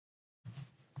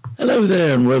Hello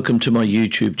there and welcome to my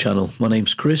YouTube channel. My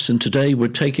name's Chris and today we're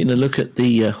taking a look at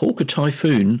the Hawker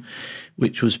Typhoon,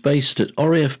 which was based at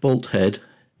RAF Bolt Head,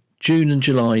 June and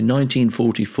July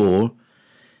 1944.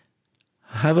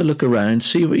 Have a look around,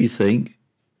 see what you think.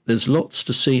 There's lots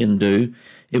to see and do.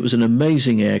 It was an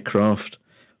amazing aircraft,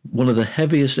 one of the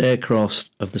heaviest aircraft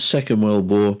of the Second World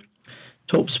War,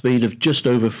 top speed of just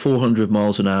over 400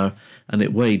 miles an hour, and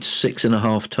it weighed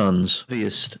 6.5 tons.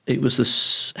 It was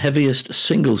the heaviest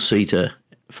single-seater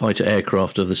fighter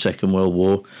aircraft of the Second World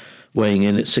War, weighing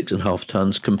in at 6.5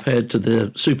 tons, compared to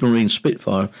the Supermarine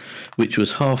Spitfire, which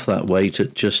was half that weight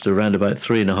at just around about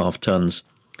 3.5 tons.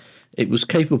 It was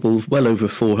capable of well over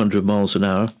 400 miles an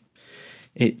hour.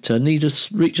 It needed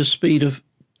to reach a speed of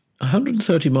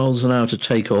 130 miles an hour to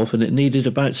take off, and it needed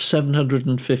about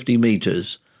 750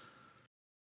 meters.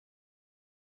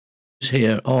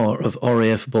 Here are of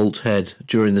RAF Bolt Head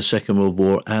during the Second World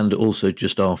War and also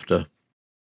just after.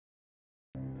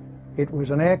 It was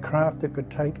an aircraft that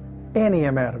could take any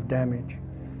amount of damage,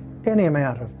 any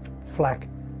amount of flak,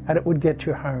 and it would get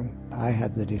you home. I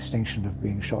had the distinction of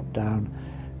being shot down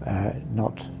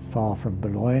not far from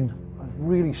Boulogne. I was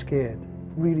really scared,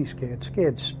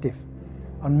 scared stiff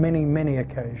on many, many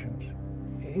occasions.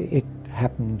 It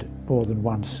happened more than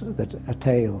once that a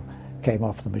tail came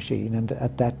off the machine, and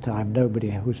at that time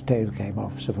nobody whose tail came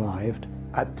off survived.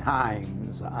 At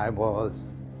times I was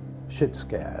shit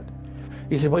scared.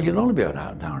 He said, well, you'll only be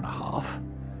about an hour and a half.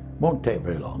 Won't take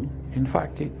very long. In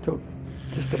fact, it took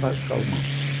just about 12 months.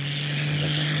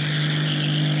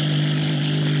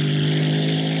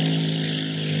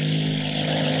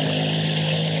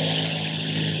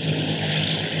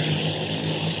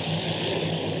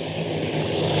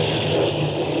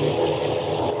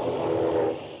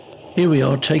 Here we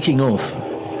are taking off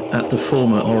at the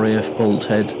former RAF Bolt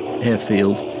Head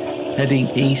airfield, heading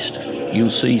east.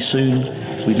 You'll see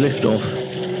soon we lift off,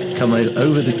 come out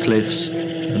over the cliffs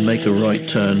and make a right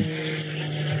turn.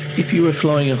 If you were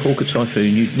flying a Hawker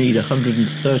Typhoon, you'd need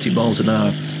 130 miles an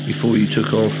hour before you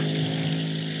took off.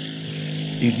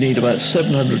 You'd need about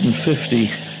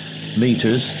 750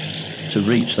 meters to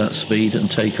reach that speed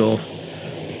and take off.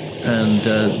 And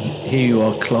here you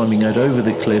are climbing out over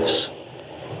the cliffs,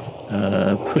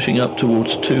 pushing up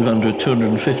towards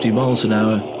 250 miles an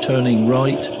hour, turning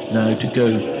right now to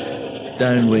go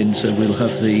downwind, so we'll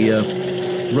have the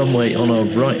runway on our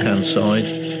right hand side.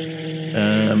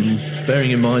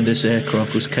 Bearing in mind this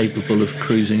aircraft was capable of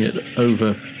cruising at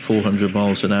over 400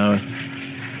 miles an hour.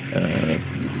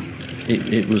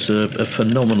 It was a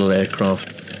phenomenal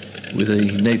aircraft with a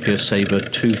Napier Sabre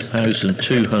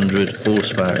 2200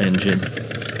 horsepower engine,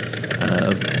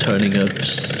 turning a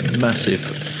massive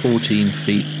 14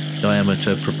 feet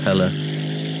diameter propeller.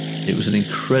 It was an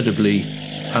incredibly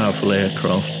powerful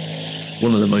aircraft,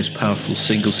 one of the most powerful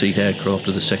single-seat aircraft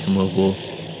of the Second World War.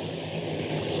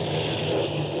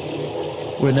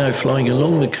 We're now flying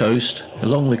along the coast,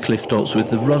 along the cliff tops, with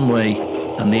the runway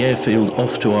and the airfield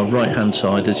off to our right-hand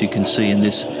side, as you can see in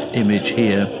this image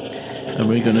here. And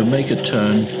we're going to make a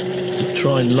turn to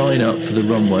try and line up for the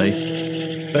runway.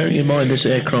 Bearing in mind this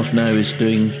aircraft now is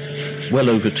doing well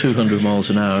over 200 miles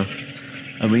an hour,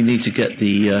 and we need to get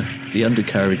the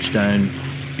undercarriage down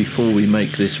before we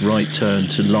make this right turn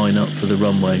to line up for the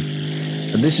runway.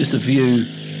 And this is the view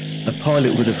a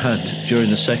pilot would have had during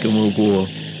the Second World War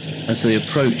as they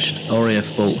approached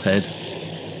RAF Bolt Head.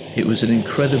 It was an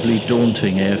incredibly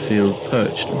daunting airfield,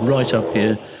 perched right up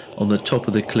here on the top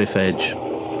of the cliff edge.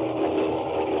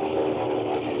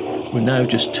 We're now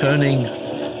just turning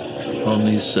on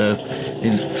his,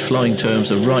 in flying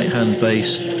terms, a right-hand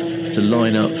base to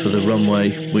line up for the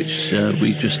runway, which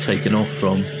we've just taken off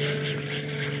from.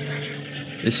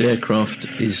 This aircraft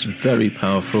is very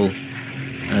powerful,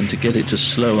 and to get it to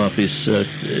slow up is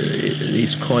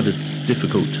quite a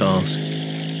difficult task.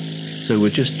 So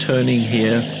we're just turning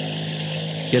here,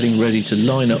 getting ready to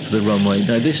line up for the runway.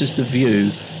 Now this is the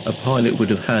view a pilot would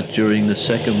have had during the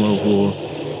Second World War,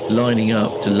 lining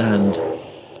up to land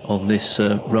on this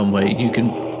runway. You can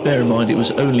bear in mind it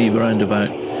was only around about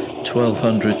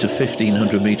 1,200 to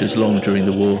 1,500 meters long during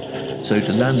the war. So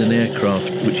to land an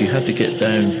aircraft, which you had to get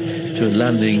down to a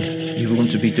landing, you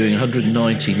want to be doing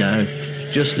 190 now,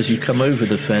 just as you come over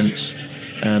the fence,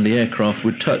 and the aircraft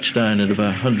would touch down at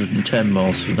about 110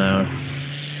 miles an hour.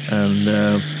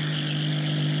 And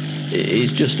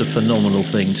it's just a phenomenal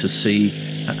thing to see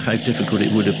how difficult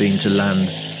it would have been to land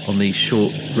on these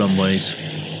short runways.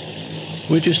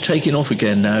 We're just taking off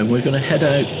again now. We're going to head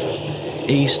out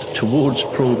east towards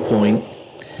Prawl Point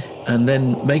and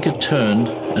then make a turn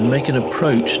and make an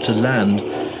approach to land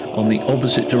on the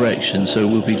opposite direction. So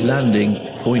we'll be landing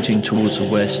pointing towards the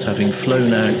west, having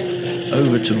flown out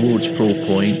over towards Broad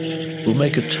Point. We'll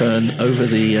make a turn over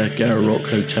the Garra Rock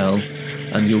Hotel,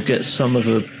 and you'll get some of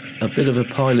a bit of a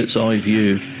pilot's eye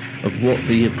view of what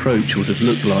the approach would have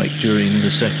looked like during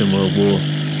the Second World War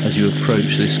as you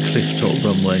approach this cliff-top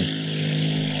runway.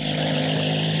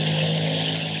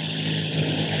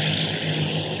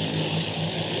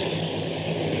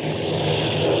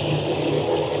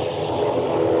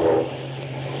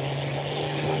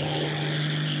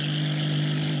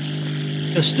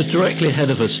 Just directly ahead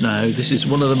of us now, this is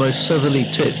one of the most southerly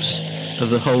tips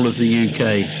of the whole of the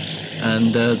UK,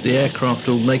 and the aircraft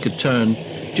will make a turn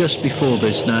just before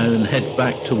this now and head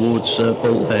back towards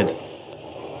Bolt Head.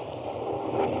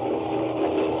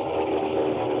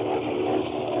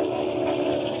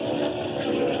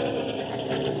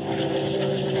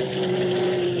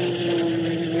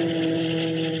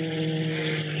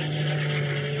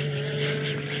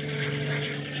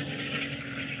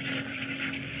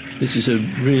 This is a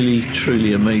really,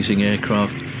 truly amazing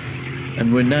aircraft,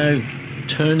 and we're now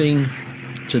turning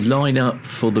to line up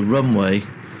for the runway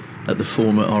at the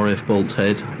former RAF Bolt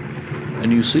Head,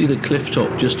 and you see the cliff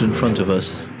top just in front of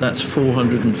us. That's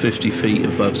 450 feet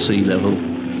above sea level,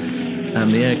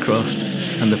 and the aircraft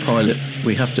and the pilot,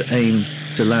 we have to aim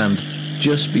to land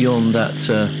just beyond that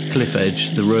cliff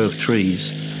edge, the row of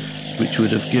trees, which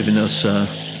would have given us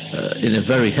in a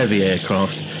very heavy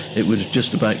aircraft, it would have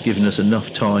just about given us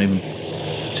enough time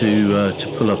to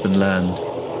pull up and land.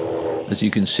 As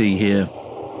you can see here,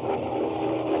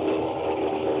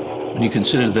 when you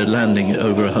consider they're landing at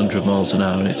over 100 miles an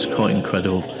hour, it's quite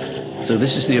incredible. So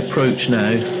this is the approach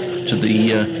now to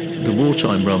the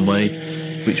Wartime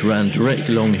runway, which ran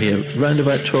directly along here, around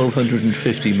about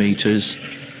 1,250 meters.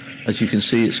 As you can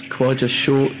see, it's quite a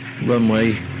short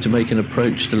runway to make an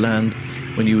approach to land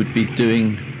when you would be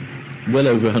doing well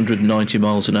over 190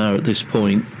 miles an hour at this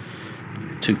point,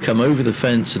 to come over the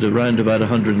fence at around about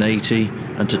 180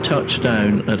 and to touch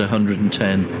down at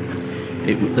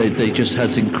 110. They just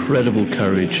has incredible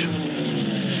courage.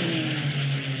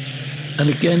 And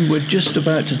again, we're just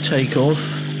about to take off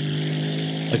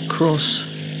across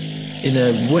in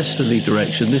a westerly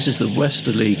direction. This is the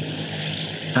westerly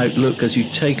outlook as you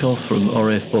take off from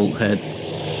RAF Bolt Head,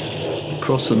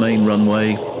 across the main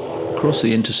runway, across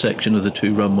the intersection of the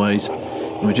two runways,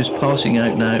 and we're just passing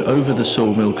out now over the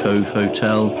Sawmill Cove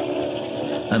Hotel,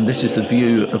 and this is the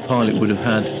view a pilot would have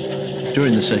had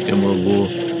during the Second World War,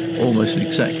 almost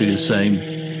exactly the same,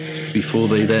 before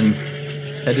they then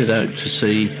headed out to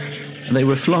sea, and they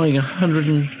were flying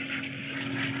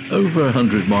over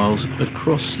 100 miles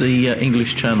across the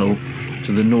English Channel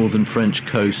to the northern French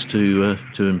coast to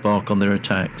embark on their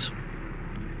attacks.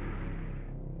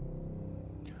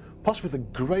 Possibly the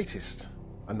greatest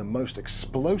and the most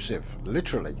explosive,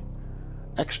 literally,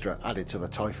 extra added to the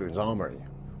Typhoon's armoury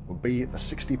would be the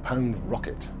 60-pound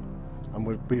rocket, and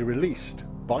would be released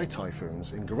by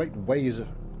Typhoons in great waves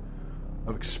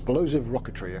of explosive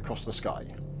rocketry across the sky.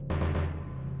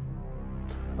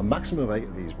 A maximum of 8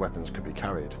 of these weapons could be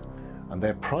carried, and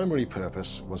their primary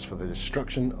purpose was for the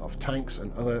destruction of tanks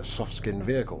and other soft-skinned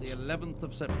vehicles. The 11th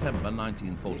of September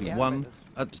 1941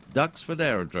 at Duxford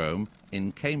Aerodrome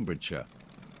in Cambridgeshire.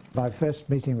 My first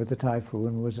meeting with the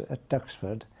Typhoon was at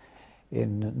Duxford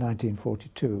in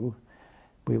 1942.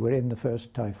 We were in the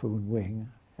first Typhoon wing,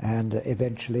 and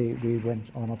eventually we went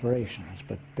on operations,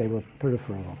 but they were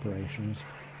peripheral operations.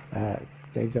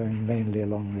 They're going mainly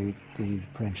along the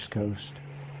French coast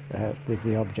with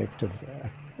the object of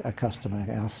a customer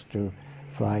asked to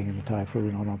flying in the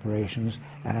Typhoon on operations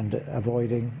and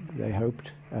avoiding, they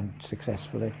hoped, and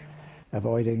successfully,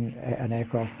 avoiding an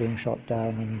aircraft being shot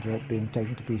down and being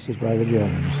taken to pieces by the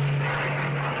Germans.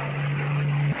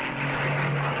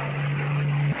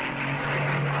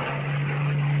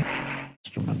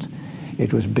 Instrument.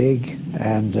 It was big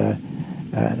and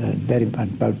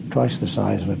about twice the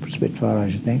size of a Spitfire, I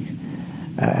should think,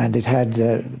 and it had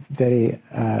very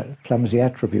clumsy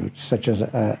attributes, such as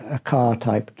a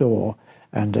car-type door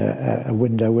and a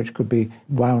window which could be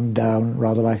wound down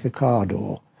rather like a car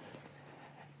door.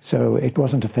 So it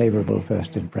wasn't a favourable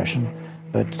first impression,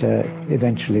 but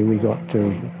eventually we got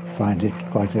to find it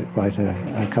quite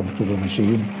a comfortable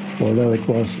machine, although it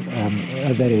was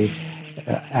a very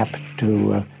apt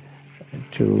to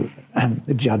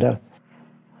judder.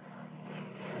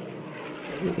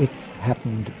 It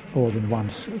happened more than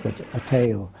once that a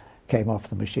tail came off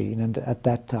the machine, and at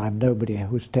that time nobody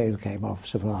whose tail came off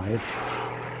survived.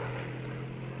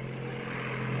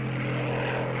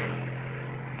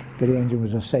 The engine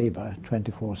was a Sabre,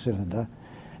 24-cylinder.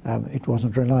 It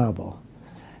wasn't reliable,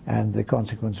 and the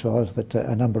consequence was that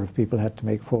a number of people had to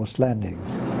make forced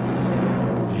landings.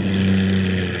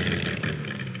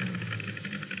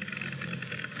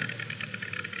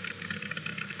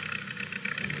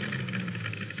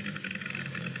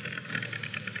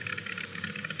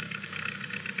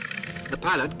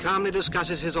 pilot calmly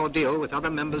discusses his ordeal with other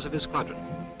members of his squadron.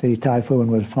 The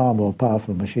Typhoon was a far more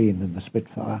powerful machine than the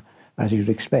Spitfire, as you'd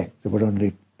expect. There were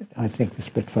only, I think the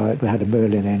Spitfire had a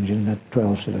Merlin engine at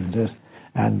 12 cylinders,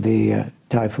 and the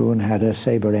Typhoon had a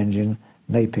Sabre engine,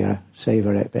 Napier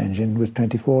Sabre engine with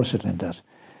 24 cylinders.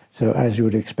 So as you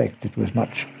would expect, it was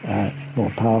much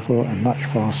more powerful and much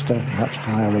faster, much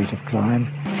higher rate of climb.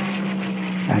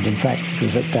 And in fact, it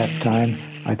was at that time,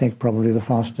 I think, probably the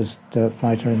fastest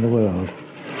fighter in the world.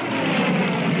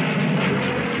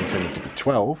 It continued to be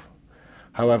 12.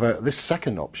 However, this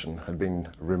second option had been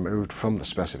removed from the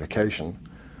specification,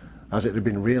 as it had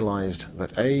been realised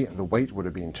that A, the weight would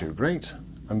have been too great,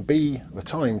 and B, the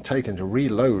time taken to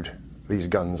reload these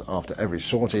guns after every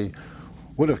sortie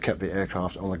would have kept the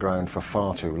aircraft on the ground for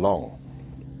far too long.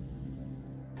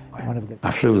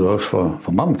 I flew those for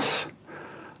months,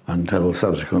 until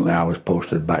subsequently I was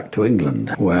posted back to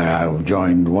England, where I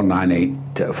joined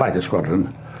 198 Fighter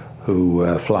Squadron, who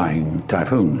were flying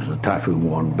Typhoons, the Typhoon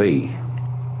 1B.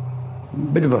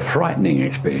 Bit of a frightening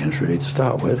experience, really, to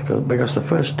start with, because the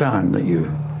first time that you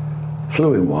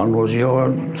flew in one was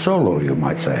your solo, you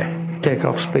might say.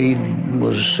 Takeoff speed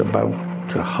was about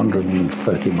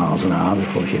 130 miles an hour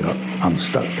before she got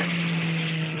unstuck.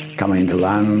 Coming to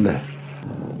land,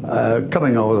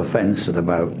 coming over the fence at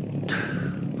about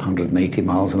 180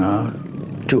 miles an hour,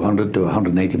 200 to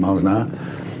 180 miles an hour,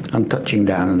 and touching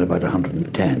down at about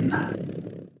 110.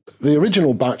 The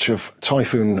original batch of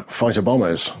Typhoon fighter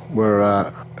bombers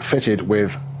were fitted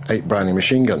with 8 Browning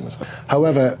machine guns.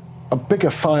 However, a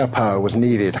bigger firepower was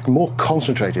needed, a more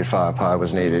concentrated firepower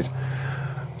was needed,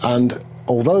 and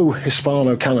although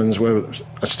Hispano cannons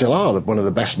still are one of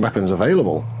the best weapons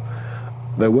available,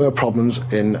 there were problems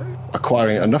in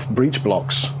acquiring enough breech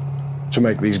blocks to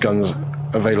make these guns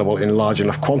available in large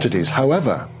enough quantities.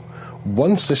 However,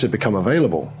 once this had become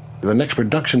available, the next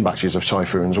production batches of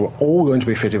Typhoons were all going to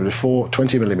be fitted with 4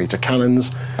 20mm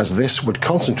cannons, as this would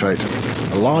concentrate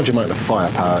a large amount of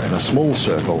firepower in a small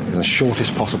circle in the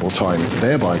shortest possible time,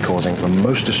 thereby causing the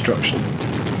most destruction.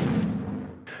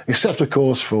 Except, of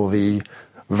course, for the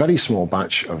very small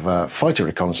batch of fighter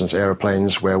reconnaissance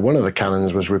aeroplanes where one of the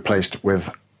cannons was replaced with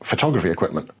photography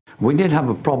equipment. We did have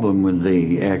a problem with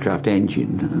the aircraft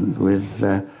engine, with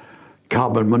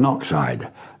carbon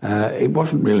monoxide. It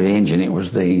wasn't really the engine, it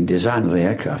was the design of the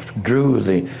aircraft. Drew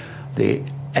the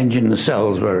engine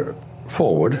nacelles were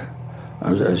forward,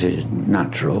 as is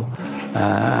natural,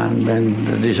 and then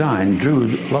the design drew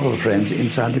a lot of the frames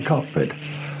inside the cockpit.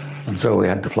 And so we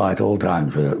had to fly at all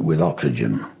times with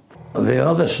oxygen. The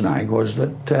other snag was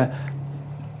that,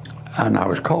 and I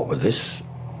was caught with this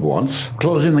once,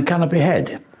 closing the canopy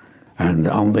head. And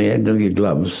on the end of your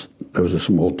gloves, there was a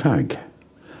small tag.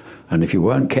 And if you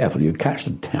weren't careful, you'd catch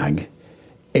the tag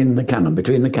in the canopy,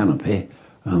 between the canopy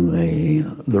and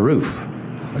the roof,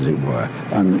 as it were,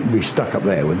 and be stuck up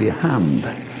there with your hand.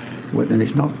 And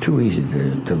it's not too easy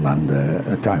to land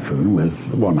a Typhoon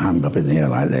with one hand up in the air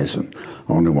like this and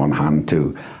only one hand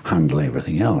to handle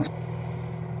everything else.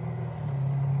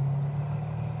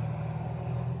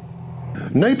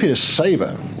 Napier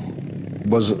Sabre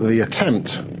was the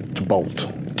attempt to bolt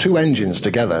 2 engines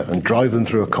together and drive them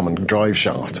through a common drive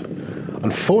shaft.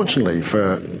 Unfortunately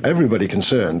for everybody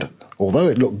concerned, although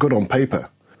it looked good on paper,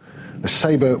 the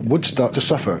Sabre would start to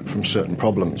suffer from certain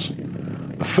problems.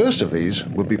 The first of these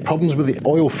would be problems with the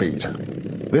oil feed.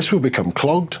 This would become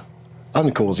clogged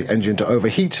and cause the engine to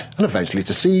overheat and eventually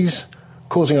to seize,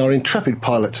 causing our intrepid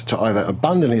pilot to either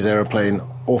abandon his aeroplane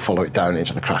or follow it down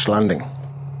into the crash landing.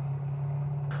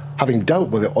 Having dealt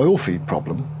with the oil feed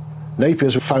problem,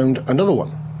 Napier's found another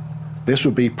one. This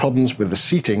would be problems with the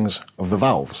seatings of the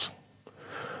valves.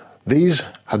 These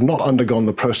had not undergone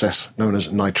the process known as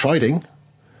nitriding.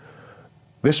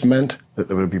 This meant that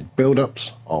there would be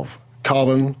build-ups of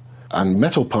carbon and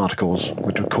metal particles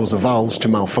which would cause the valves to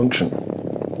malfunction.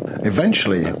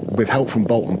 Eventually, with help from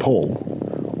Bolt and Paul,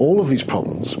 all of these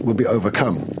problems would be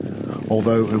overcome,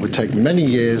 although it would take many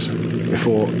years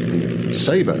before the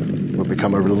Sabre would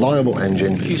become a reliable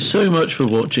engine. Thank you so much for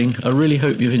watching. I really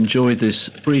hope you've enjoyed this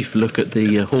brief look at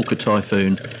the Hawker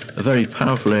Typhoon, a very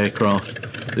powerful aircraft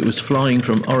that was flying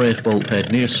from RAF Bolt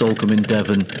Head near Salcombe in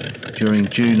Devon during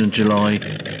June and July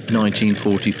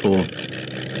 1944.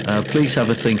 Please have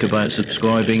a think about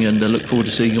subscribing, and I look forward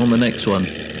to seeing you on the next one.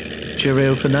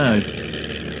 Cheerio for now.